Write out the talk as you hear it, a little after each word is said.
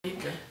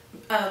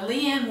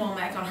Leanne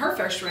Womack on her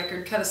first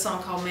record cut a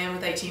song called Man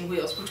with 18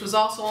 Wheels, which was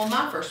also on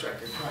my first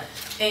record. Right.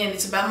 And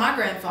it's about my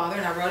grandfather,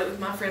 and I wrote it with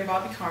my friend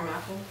Bobby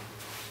Carmichael.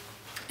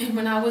 And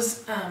when I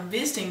was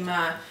visiting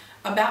my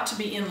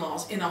about-to-be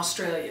in-laws in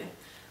Australia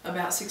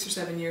about 6 or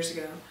 7 years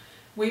ago,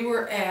 we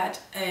were at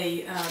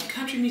a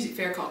country music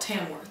fair called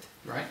Tamworth.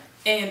 Right.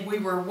 And we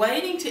were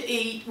waiting to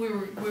eat. We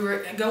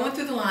were going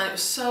through the line. It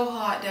was so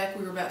hot, Dak,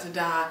 we were about to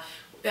die.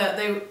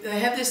 They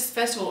have this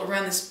festival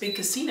around this big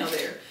casino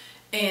there.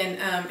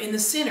 And in the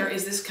center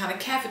is this kind of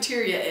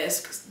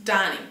cafeteria-esque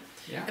dining.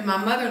 Yeah. And my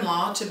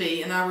mother-in-law,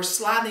 to-be, and I were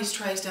sliding these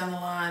trays down the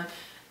line,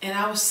 and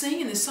I was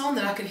singing this song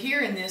that I could hear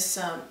in this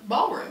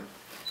ballroom,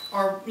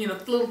 or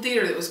little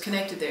theater that was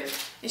connected there.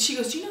 And she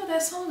goes, "Do you know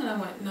that song?" And I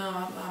went, "No,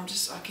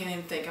 I can't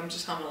even think. I'm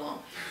just humming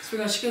along."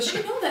 So she goes,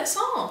 "You know that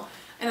song?"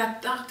 And I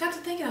got to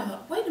thinking, I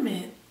thought, wait a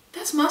minute,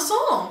 that's my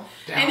song.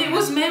 And it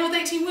was Man with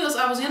 18 Wheels.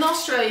 I was in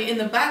Australia in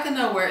the back of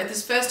nowhere at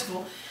this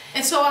festival.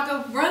 And so I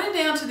go running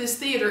down to this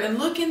theater and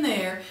look in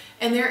there,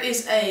 and there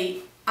is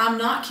I'm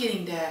not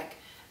kidding, Dak,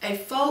 a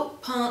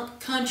folk, punk,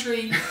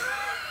 country,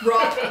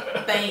 rock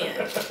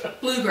band.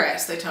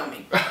 Bluegrass, they told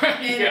me.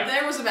 And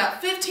there was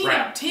about 10 or 15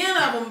 of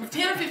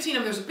them.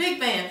 There was a big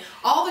band.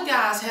 All the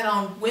guys had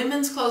on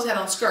women's clothes, had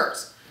on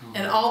skirts.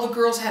 And all the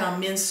girls had on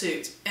men's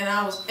suits, and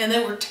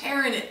they were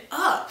tearing it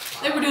up.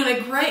 They were doing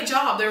a great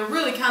job. They were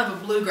really kind of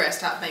a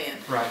bluegrass type band.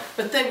 Right.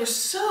 But they were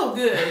so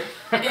good,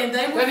 and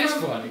they were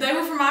they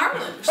were from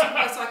Ireland or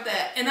someplace like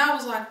that. And I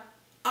was like,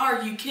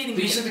 "Are you kidding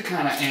me?" These are the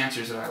kind of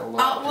answers that I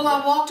love. Well,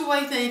 I walked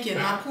away thinking,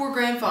 my poor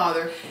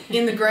grandfather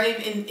in the grave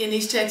in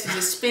East Texas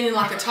is spinning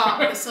like a top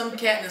because some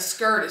cat in a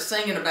skirt is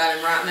singing about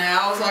him right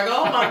now. I was like,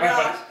 "Oh my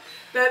gosh."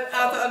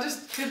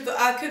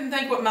 I couldn't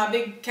think what my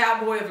big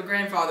cowboy of a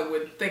grandfather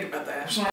would think about that.